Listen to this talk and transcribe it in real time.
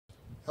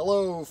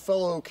Hello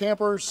fellow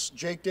campers,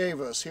 Jake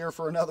Davis here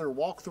for another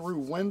walkthrough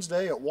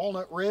Wednesday at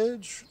Walnut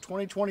Ridge,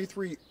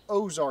 2023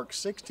 Ozark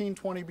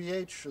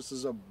 1620BH. This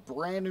is a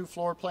brand new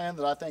floor plan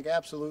that I think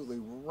absolutely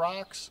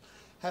rocks.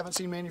 Haven't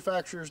seen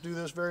manufacturers do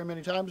this very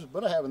many times,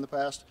 but I have in the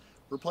past.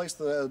 Replaced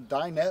the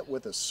dinette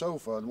with a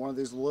sofa in one of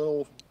these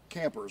little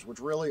campers, which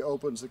really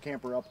opens the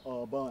camper up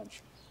a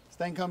bunch. This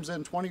thing comes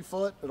in 20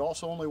 foot. It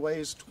also only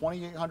weighs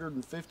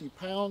 2,850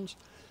 pounds,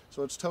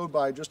 so it's towed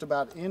by just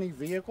about any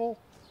vehicle.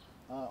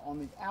 On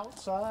the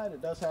outside,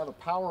 it does have a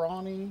power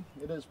awning.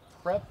 It is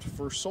prepped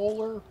for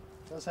solar.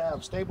 It does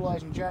have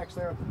stabilizing jacks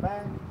there at the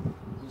back.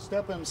 You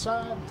step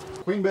inside.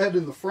 Queen bed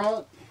in the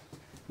front.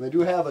 They do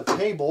have a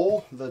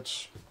table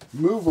that's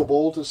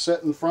movable to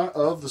sit in front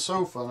of the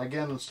sofa. And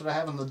again, instead of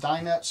having the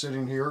dinette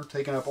sitting here,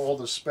 taking up all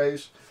this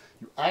space,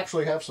 you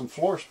actually have some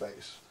floor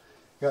space.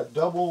 You got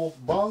double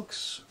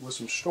bunks with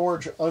some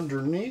storage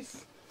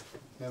underneath.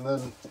 And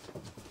then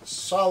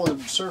solid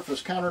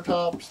surface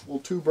countertops, little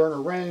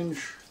 2-burner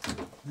range.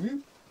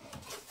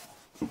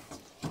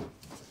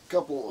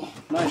 Couple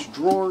nice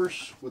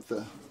drawers with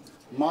the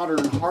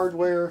modern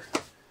hardware.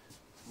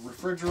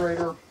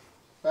 Refrigerator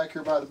back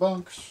here by the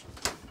bunks.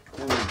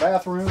 And the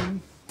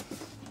bathroom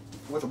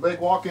with a big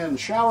walk-in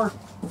shower.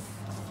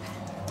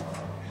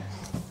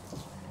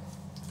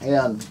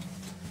 And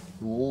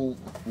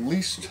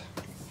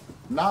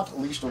not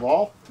least of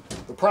all,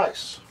 the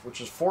price, which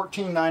is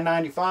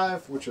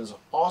 $14,995, which is an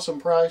awesome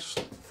price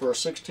for a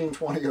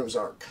 1620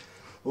 Ozark.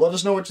 Let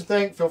us know what you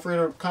think. Feel free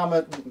to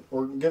comment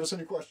or give us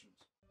any questions.